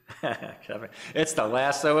 Kevin. It's the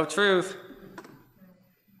lasso of truth.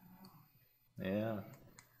 Yeah.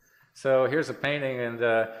 So here's a painting,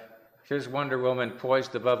 and here's Wonder Woman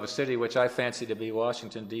poised above a city which I fancy to be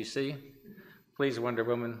Washington, D.C. Please, Wonder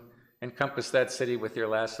Woman, encompass that city with your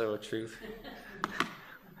lasso of truth.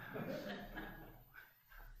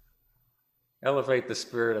 Elevate the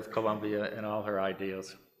spirit of Columbia and all her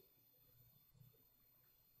ideals.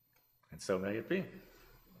 And so may it be.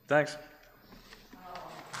 Thanks.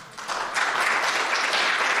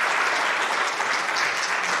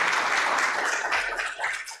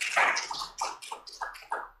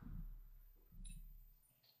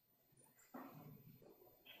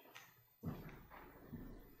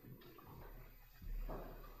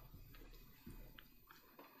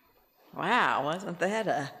 Wow, wasn't that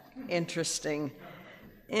a interesting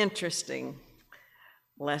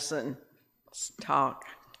lesson talk?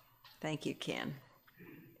 Thank you, Ken.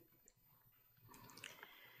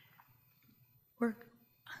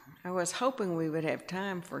 I was hoping we would have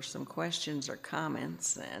time for some questions or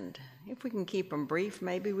comments, and if we can keep them brief,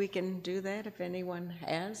 maybe we can do that if anyone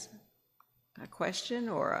has a question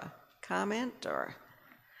or a comment or,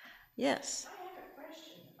 yes. I have a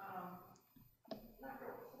question. Not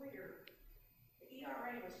real clear. The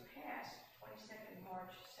ERA was passed 22nd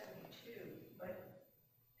March 72, but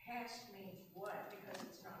passed means what? Because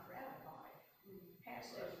it's not ratified.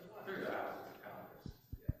 passed as what? Through the houses of Congress.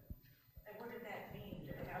 Yeah. And what did that mean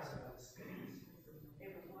to the House of?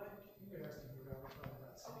 It was what?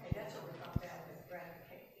 Okay, that's what we're talking about, with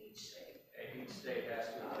ratification, each state. Each state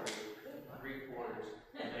has to approve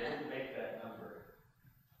 3/4, and they didn't make that number.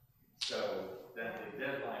 So then the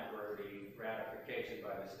deadline for the ratification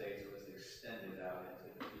by the states was extended out into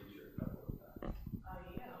the future a couple of times. Oh,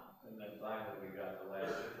 yeah. And then finally we got the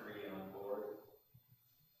last 3 on board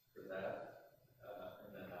for that. And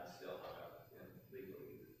then that's still hung up in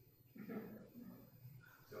legally.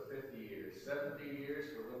 So 50 years, 70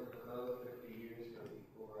 years for women to vote, 50 years for the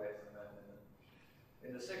Equal Rights Amendment.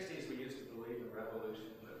 In the 60s, we used to believe in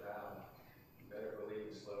revolution, but now you better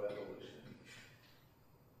believe in slow evolution.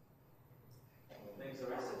 When things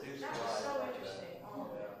are introduced, That was so interesting. Oh,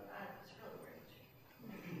 yeah. that's really great.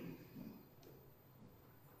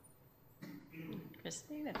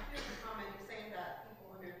 Christina. Comment, you're saying that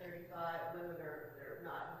people under 35, women they're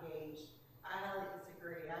not engaged. I highly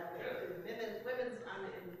disagree. I think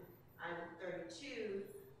I'm 32.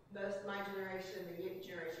 Most of my generation, the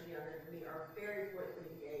generation younger than me, are very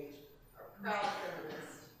politically engaged, are proud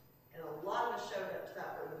feminists, and a lot of us showed up to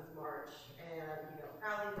that women's march, and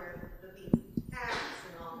proudly wear the hats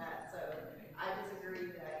and all that. So I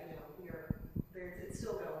disagree that it's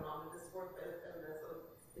still going on. But this fourth feminism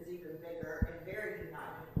is even bigger and very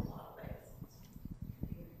united in a lot of ways.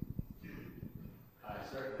 I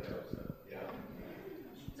certainly hope so. Yeah.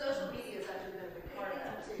 Social media has actually been a big part of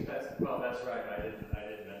that too. That's right. I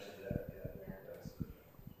didn't mention that. Yeah. That's the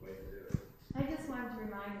way to do it. I just wanted to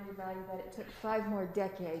remind everybody that it took 5 more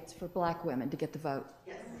decades for black women to get the vote.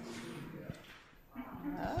 Yes.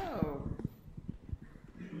 Oh.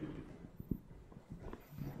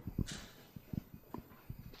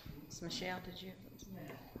 Michelle, did you?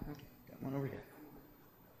 Got one over here.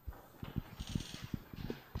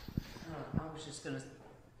 I was just going to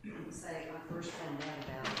say I first found out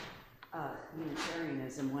about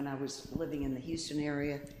Unitarianism when I was living in the Houston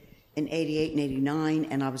area in 88 and 89,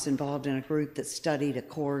 and I was involved in a group that studied a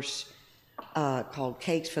course called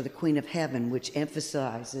Cakes for the Queen of Heaven, which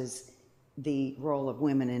emphasizes the role of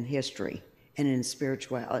women in history and in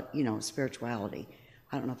spirituality.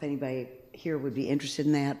 I don't know if anybody here would be interested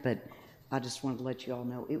in that, but I just wanted to let you all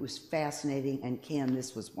know it was fascinating, and Ken,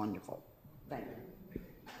 this was wonderful. Thank you.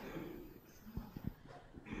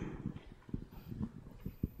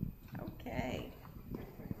 Okay.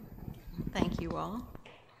 Thank you all.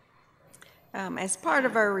 As part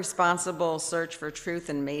of our responsible search for truth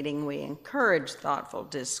in meeting, we encourage thoughtful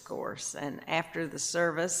discourse. And after the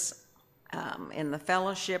service, in the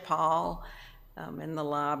fellowship hall, in the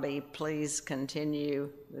lobby, please continue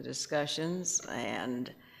the discussions,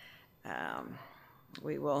 and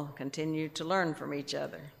we will continue to learn from each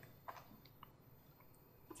other.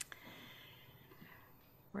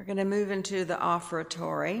 We're going to move into the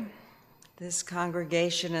offertory. This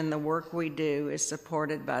congregation and the work we do is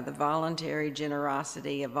supported by the voluntary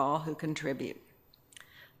generosity of all who contribute.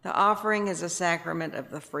 The offering is a sacrament of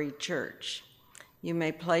the free church. You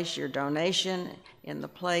may place your donation in the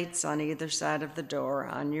plates on either side of the door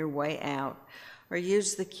on your way out, or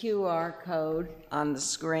use the QR code on the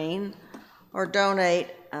screen, or donate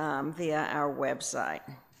via our website.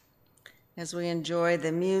 As we enjoy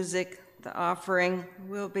the music, the offering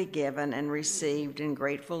will be given and received in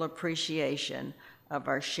grateful appreciation of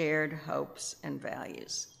our shared hopes and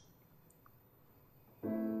values.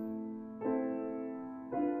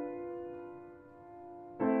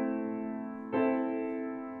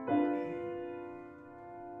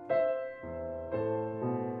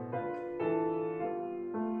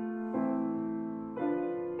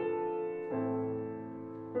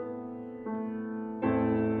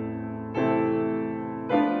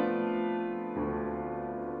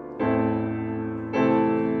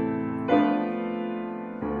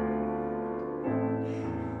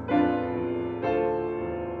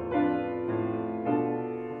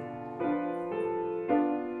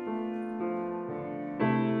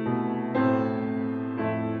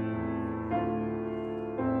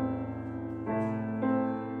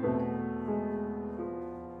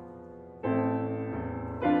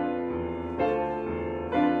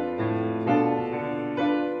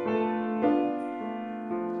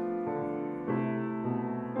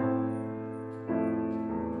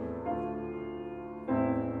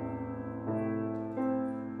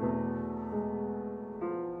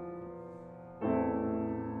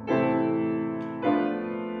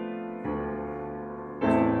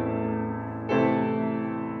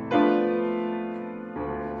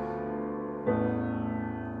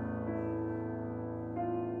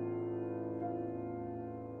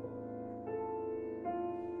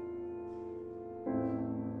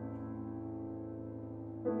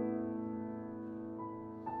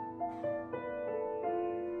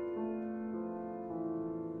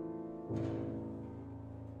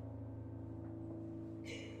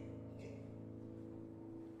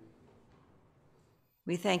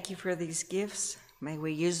 We thank you for these gifts. May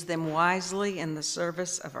we use them wisely in the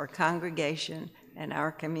service of our congregation and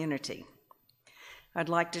our community. I'd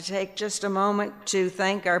like to take just a moment to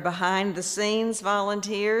thank our behind-the-scenes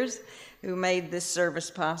volunteers who made this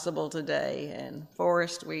service possible today. And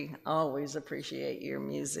Forrest, we always appreciate your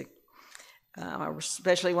music. I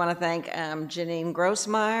especially want to thank Janine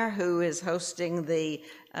Grossmeyer, who is hosting the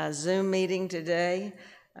Zoom meeting today.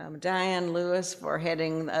 Diane Lewis for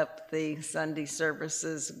heading up the Sunday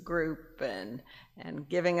services group and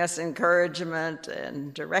giving us encouragement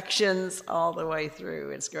and directions all the way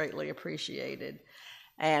through. It's greatly appreciated.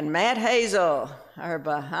 And Matt Hazel, our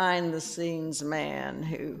behind-the-scenes man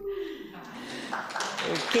who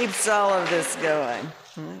keeps all of this going.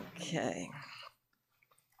 Okay.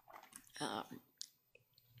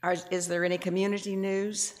 Is there any community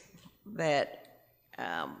news that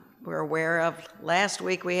we're aware of? Last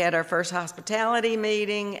week we had our first hospitality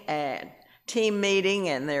meeting and team meeting,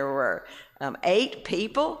 and there were 8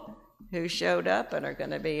 people who showed up and are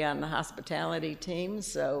going to be on the hospitality team.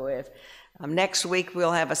 So if next week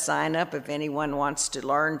we'll have a sign up if anyone wants to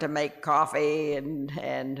learn to make coffee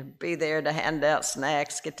and be there to hand out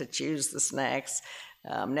snacks, get to choose the snacks.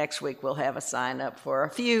 Next week we'll have a sign up for a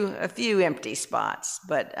few empty spots,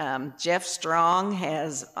 but Jeff Strong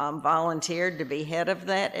has volunteered to be head of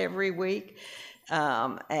that every week,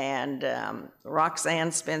 and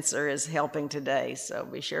Roxanne Spencer is helping today, so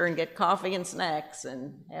be sure and get coffee and snacks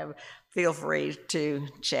and feel free to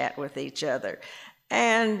chat with each other.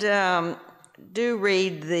 And do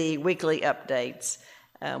read the weekly updates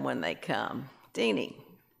when they come. Deanie.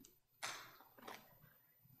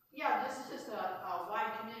 Yeah, this is just a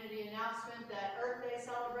wide community announcement that Earth Day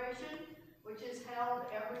celebration, which is held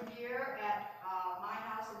every year at my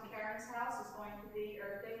house and Karen's house, is going to be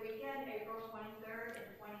Earth Day weekend, April 23rd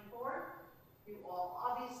and 24th. You all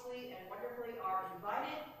obviously and wonderfully are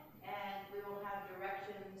invited, and we will have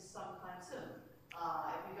directions sometime soon.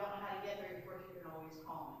 If you don't know how to get there, of course, you can always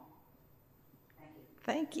call me.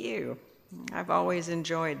 Thank you. Thank you. I've always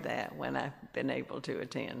enjoyed that when I've been able to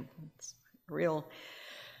attend.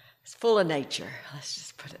 It's full of nature. Let's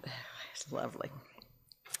just put it that way. It's lovely.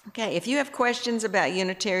 Okay, if you have questions about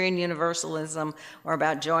Unitarian Universalism or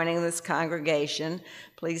about joining this congregation,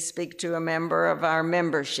 please speak to a member of our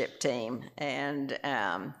membership team. And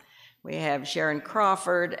we have Sharon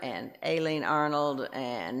Crawford and Aileen Arnold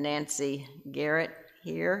and Nancy Garrett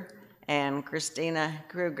here and Christina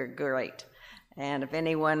Kruger-Great. And if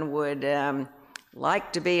anyone would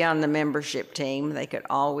like to be on the membership team, they could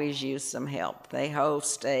always use some help. They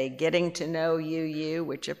host a Getting to Know UU,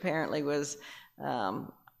 which apparently was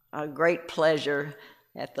a great pleasure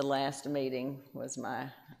at the last meeting, was my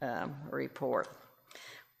report.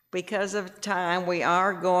 Because of time, we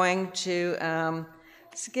are going to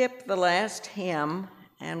skip the last hymn,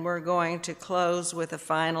 and we're going to close with a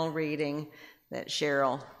final reading that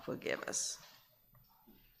Cheryl will give us.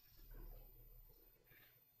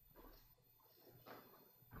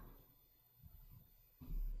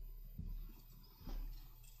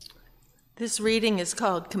 This reading is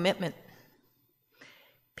called Commitment.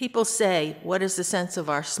 People say, what is the sense of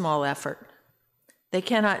our small effort? They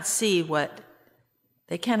cannot see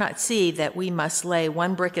that we must lay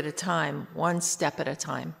one brick at a time, one step at a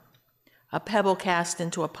time. A pebble cast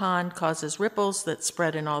into a pond causes ripples that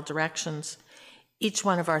spread in all directions. Each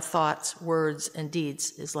one of our thoughts, words, and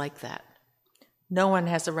deeds is like that. No one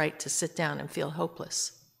has a right to sit down and feel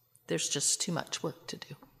hopeless. There's just too much work to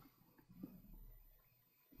do.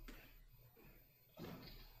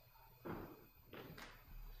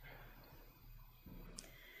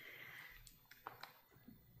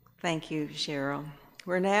 Thank you, Cheryl.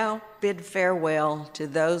 We're now bid farewell to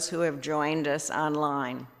those who have joined us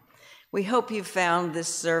online. We hope you found this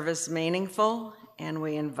service meaningful, and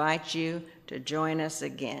we invite you to join us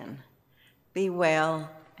again. Be well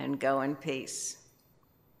and go in peace.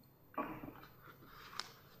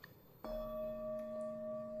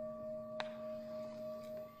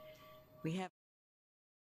 We have